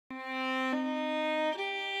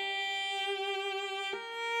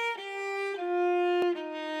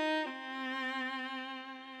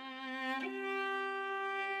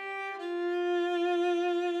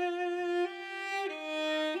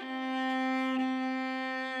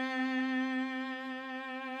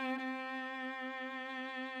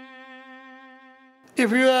If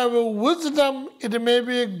you have a wisdom, it may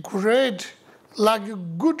be great, like a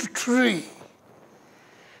good tree.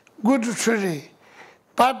 Good tree.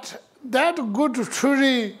 But that good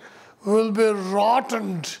tree will be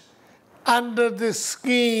rotten under the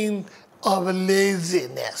skin of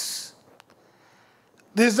laziness.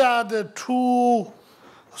 These are the two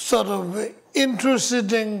sort of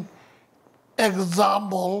interesting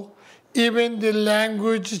examples. Even the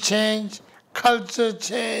language change, culture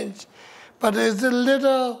change, but it's a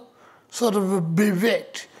little sort of a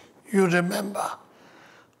bivouac, you remember.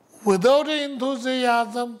 Without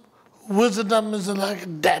enthusiasm, wisdom is like a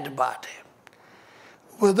dead body.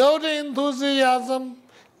 Without enthusiasm,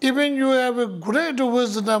 even you have a great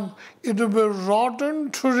wisdom, it will be rotten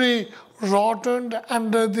tree, rotten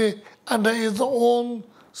under its own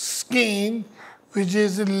skin, which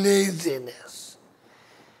is laziness.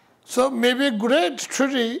 So maybe a great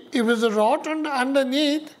tree, if it's rotten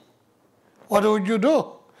underneath, what would you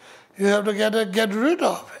do? You have to get rid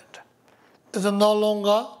of it. It's no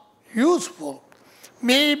longer useful.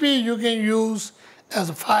 Maybe you can use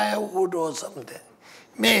as firewood or something.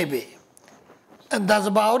 Maybe. And that's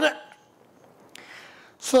about it.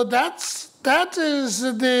 So that is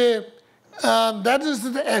the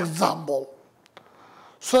example.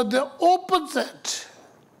 So the opposite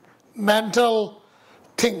mental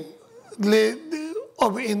thing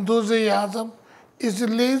of enthusiasm is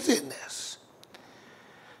laziness.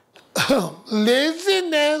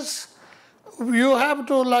 Laziness, you have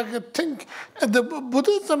to think. The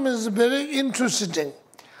Buddhism is very interesting.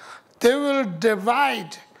 They will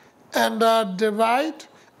divide and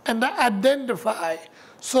identify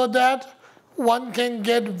so that one can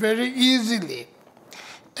get very easily.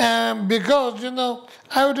 And because,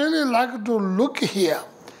 I would really like to look here.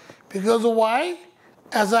 Because why?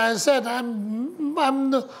 As I said, I'm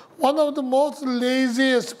one of the most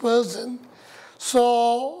laziest person.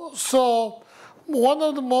 So one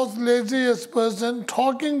of the most laziest person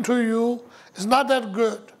talking to you is not that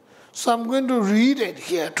good. So I'm going to read it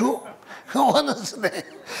here too, honestly.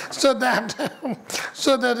 So that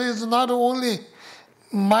is not only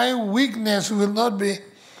my weakness will not be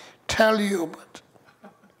tell you, but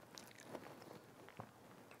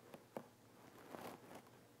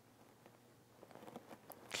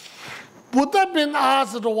Buddha been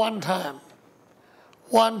asked one time,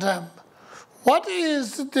 what do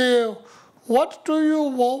you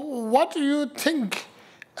think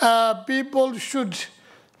people should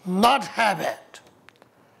not have it?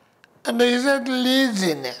 And he said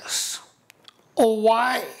laziness. Oh,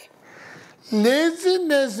 why?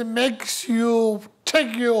 Laziness makes you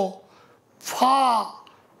take you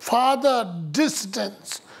farther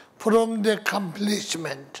distance from the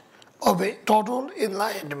accomplishment of a total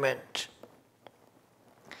enlightenment.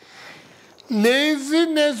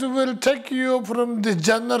 Laziness will take you from the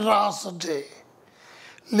generosity.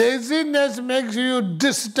 Laziness makes you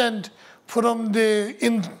distant from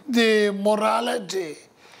the morality.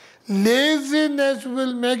 Laziness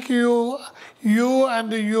will make you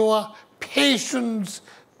and your patience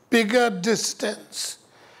bigger distance,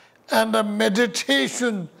 and a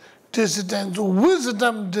meditation distance,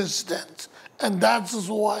 wisdom distance. And that's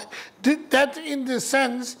why, that in the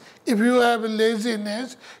sense, if you have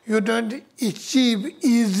laziness, you don't achieve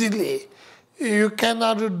easily. You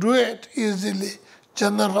cannot do it easily.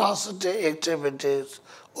 Generosity activities,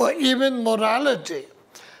 or even morality.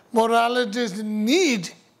 Moralities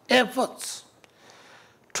need efforts.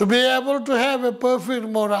 To be able to have a perfect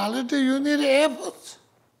morality, you need efforts.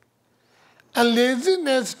 And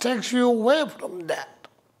laziness takes you away from that.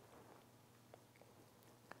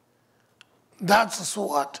 That's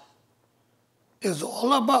what it's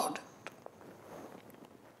all about.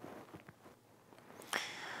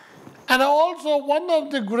 And also one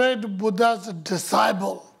of the great Buddha's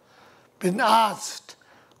disciples been asked,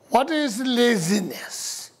 what is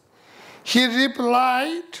laziness? He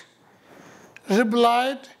replied,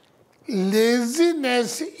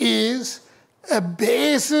 laziness is a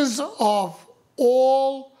basis of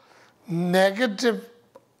all negative,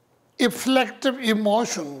 afflictive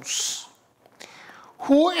emotions.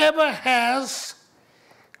 Whoever has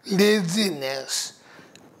laziness,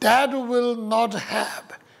 that will not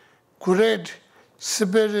have great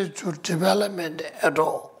spiritual development at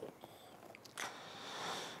all.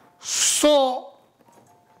 So,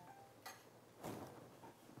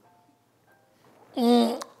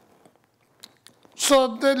 the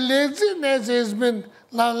laziness has been,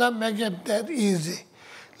 let's make it that easy.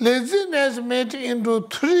 Laziness made into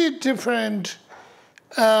three different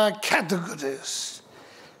categories,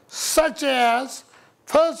 such as,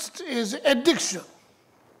 first is addiction.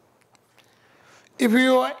 if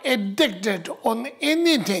you are addicted on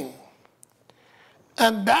anything,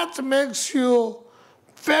 and that makes you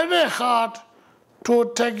very hard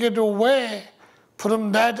to take it away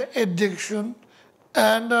from that addiction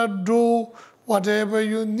and do whatever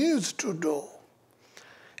you need to do.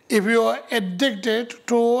 If you are addicted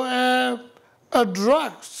to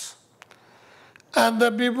drugs, and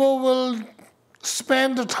the people will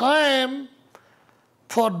spend time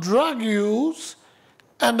for drug use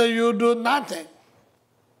and you do nothing.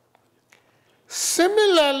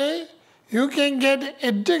 Similarly, you can get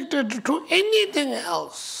addicted to anything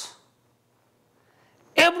else,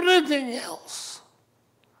 everything else.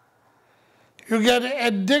 You get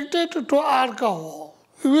addicted to alcohol.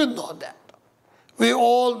 You know that. We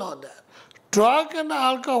all know that. Drug and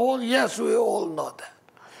alcohol, yes, we all know that.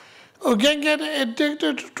 You can get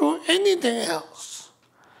addicted to anything else.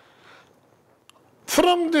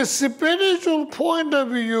 From the spiritual point of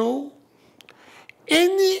view,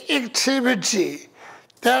 any activity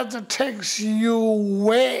that takes you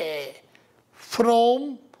away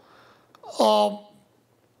from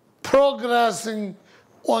progressing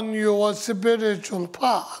on your spiritual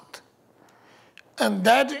path, and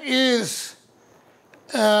that is,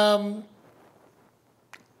 you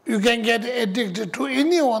can get addicted to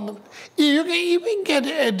anyone. You can even get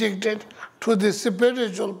addicted to the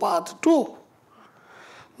spiritual path too.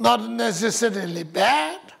 Not necessarily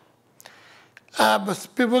bad. But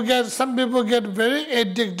some people get very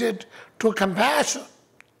addicted to compassion.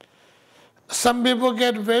 Some people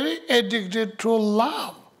get very addicted to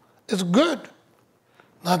love. It's good.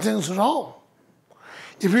 Nothing's wrong.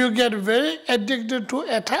 If you get very addicted to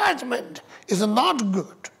attachment, it's not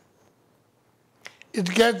good.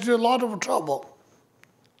 It gets you a lot of trouble.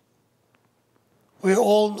 We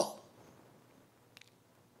all know.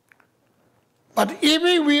 But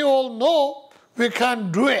even we all know, we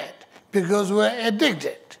can't do it because we're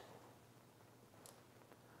addicted.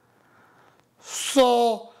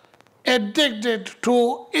 So, addicted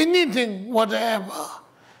to anything, whatever,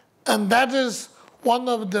 and that is one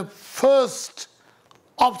of the first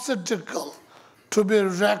obstacles to be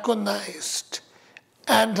recognized,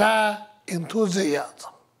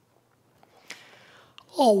 anti-enthusiasm.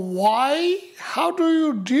 Why? How do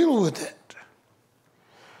you deal with it?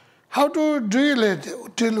 How do you deal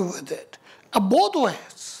with it? Both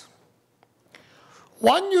ways.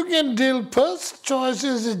 One, you can deal, first choice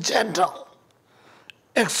is gentle,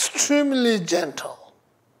 extremely gentle.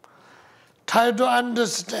 Try to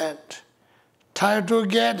understand, try to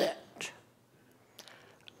get it,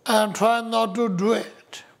 and try not to do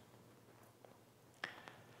it.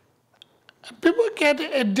 People get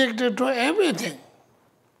addicted to everything,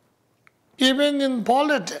 even in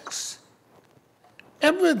politics,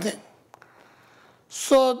 everything.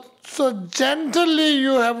 So gently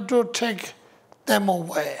you have to take them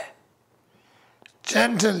away.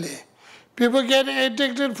 Gently. People get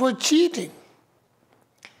addicted for cheating.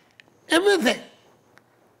 Everything.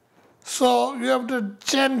 So you have to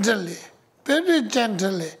gently, very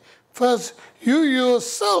gently. First, you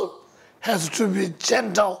yourself has to be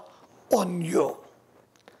gentle on you.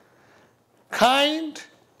 Kind,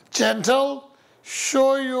 gentle,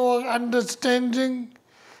 show your understanding,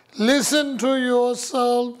 listen to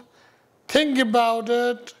yourself, think about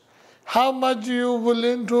it, how much you're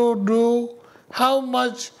willing to do, how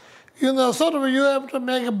much, sort of you have to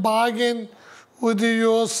make a bargain with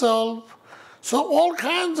yourself. So all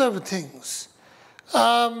kinds of things.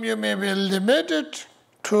 You may be limited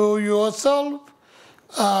to yourself,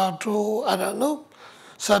 to,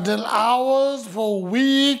 certain hours for a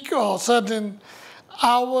week or certain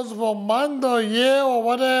hours for a month or year or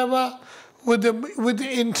whatever, with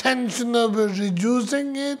the intention of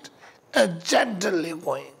reducing it, gently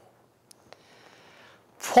going.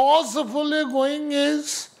 Forcefully going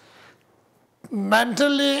is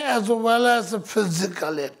mentally as well as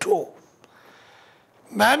physically too.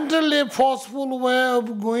 Mentally forceful way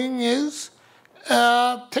of going is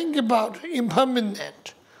think about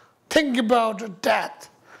impermanent, think about death,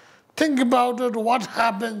 think about what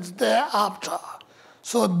happens thereafter.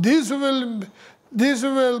 So this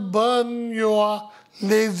will burn your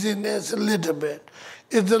laziness a little bit.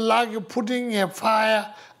 It's like putting a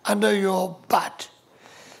fire under your butt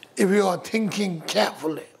if you are thinking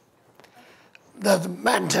carefully. That's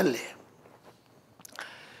mentally.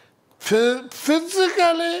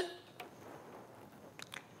 Physically,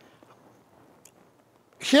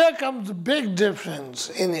 here comes the big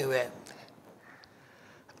difference anyway.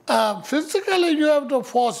 Physically, you have to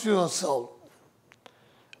force yourself.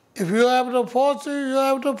 If you have to force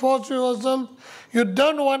yourself. You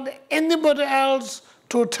don't want anybody else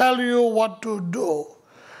to tell you what to do.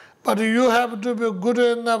 but you have to be good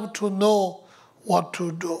enough to know what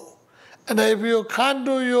to do. And if you can't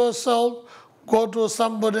do yourself, go to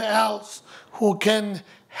somebody else who can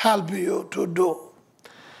help you to do.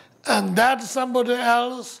 And that somebody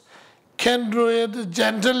else can do it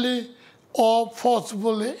gently or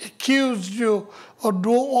forcefully accuse you or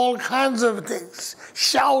do all kinds of things,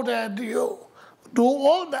 shout at you, do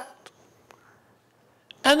all that.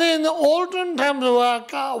 And in the olden times where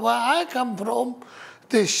I come from,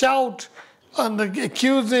 the shout and the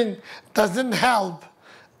accusing doesn't help.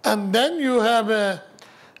 And then you have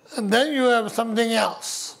something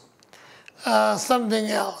else,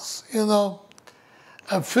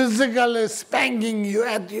 physically spanking you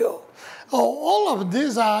at you. Oh, all of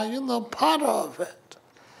these are, part of it.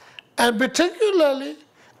 And particularly,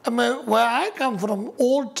 where I come from,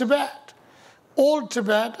 Old Tibet,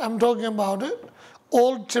 I'm talking about it,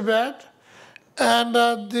 Old Tibet, and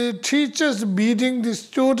the teachers beating the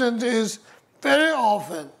students is very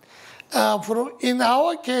often. In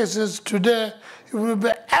our cases today, it will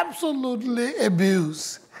be absolutely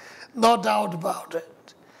abuse, no doubt about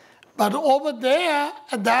it. But over there,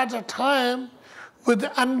 at that time, with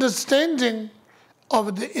the understanding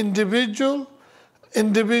of the individuals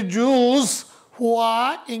who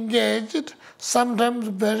are engaged, sometimes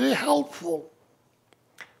very helpful.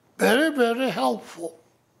 Very, very helpful.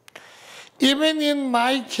 Even in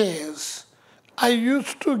my case, I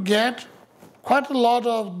used to get quite a lot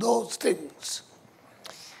of those things.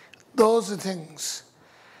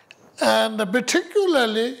 And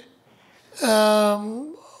particularly,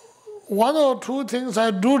 one or two things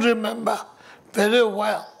I do remember very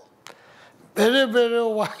well. Very, very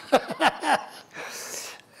well.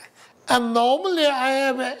 And normally I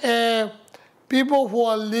have people who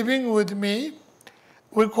are living with me.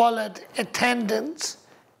 We call it attendants,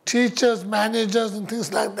 teachers, managers, and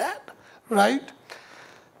things like that, right?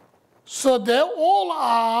 So they all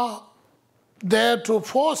are there to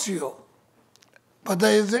force you. But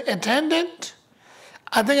there is an attendant.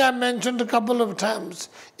 I think I mentioned a couple of times,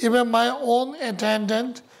 even my own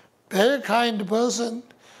attendant, very kind person,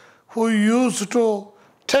 who used to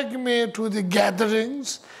take me to the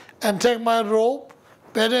gatherings and take my robe,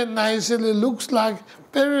 very nicely, looks like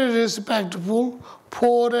very respectful,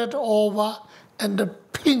 pour it over and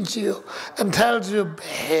pinch you and tells you,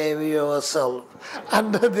 behave yourself.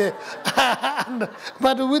 But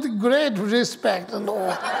with great respect and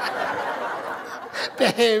all.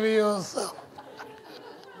 Behave yourself.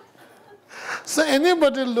 So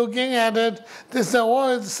anybody looking at it, they say,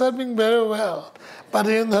 oh, it's serving very well. But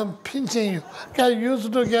pinching you. I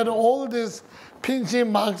used to get all these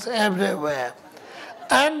pinching marks everywhere.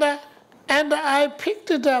 And I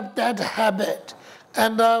picked it up, that habit.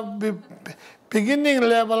 And beginning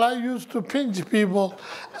level, I used to pinch people.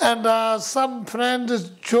 And some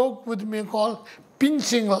friends joke with me called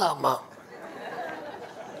pinching lama.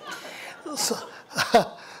 So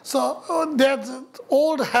that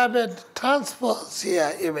old habit transfers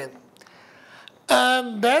here even.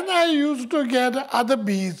 And then I used to get other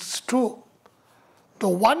beats too. So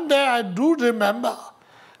one day I do remember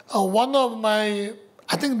one of my,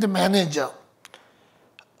 I think the manager,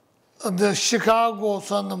 the Chicago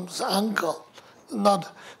Sonam's uncle,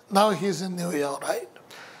 now he's in New York, right?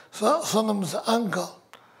 So Sonam's uncle.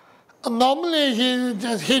 Normally he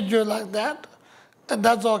just hit you like that, and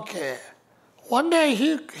that's okay. One day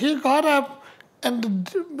he got up and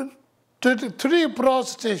did 3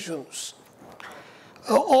 prostrations.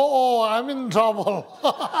 Oh, I'm in trouble,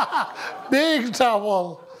 big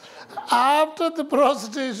trouble. After the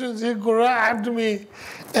prostrations, he grabbed me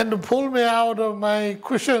and pulled me out of my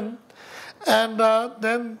cushion and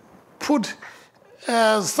then put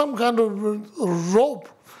some kind of rope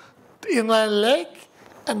in my leg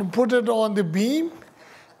and put it on the beam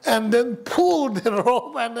and then pulled the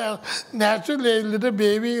rope, and naturally a little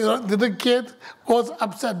baby, little kid goes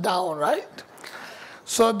upside down, right?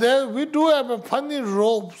 So there we do have a funny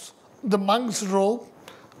ropes, the monk's rope,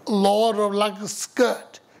 lower rope like a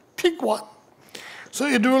skirt. Pick one. So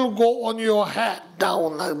it will go on your head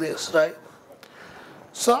down like this, right?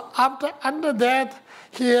 So under that,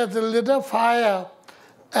 he has a little fire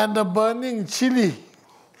and a burning chili,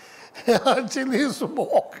 chili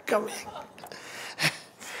smoke coming.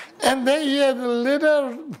 And then he had a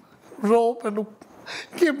little rope and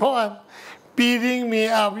keep on beating me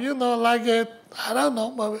up, like I don't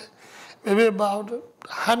know, maybe about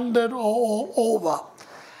 100 or over.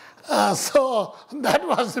 So that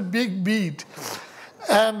was a big beat.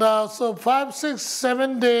 And so 5, 6,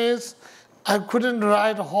 7 days, I couldn't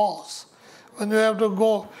ride a horse. When you have to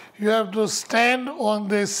go, you have to stand on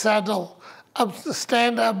the saddle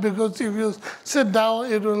stand up, because if you sit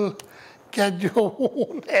down, it will get you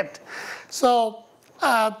wounded. So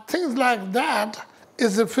things like that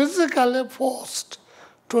is physically forced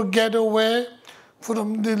to get away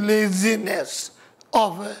from the laziness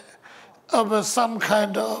of some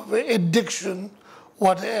kind of addiction,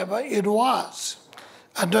 whatever it was.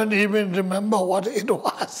 I don't even remember what it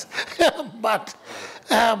was, but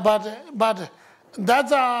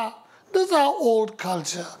that's our old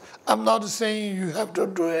culture. I'm not saying you have to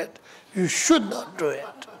do it. You should not do it.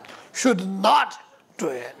 Should not do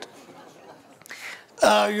it.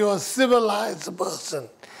 You're a civilized person.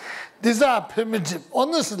 These are primitive,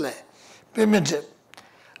 honestly, primitive.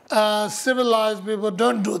 Civilized people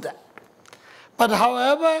don't do that. But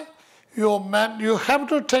however, you have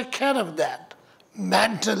to take care of that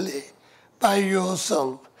mentally by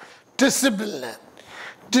yourself. Discipline.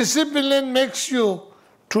 Discipline makes you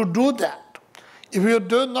to do that. If you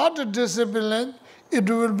do not discipline, it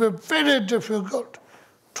will be very difficult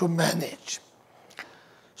to manage.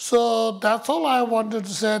 So that's all I wanted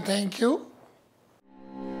to say. Thank you.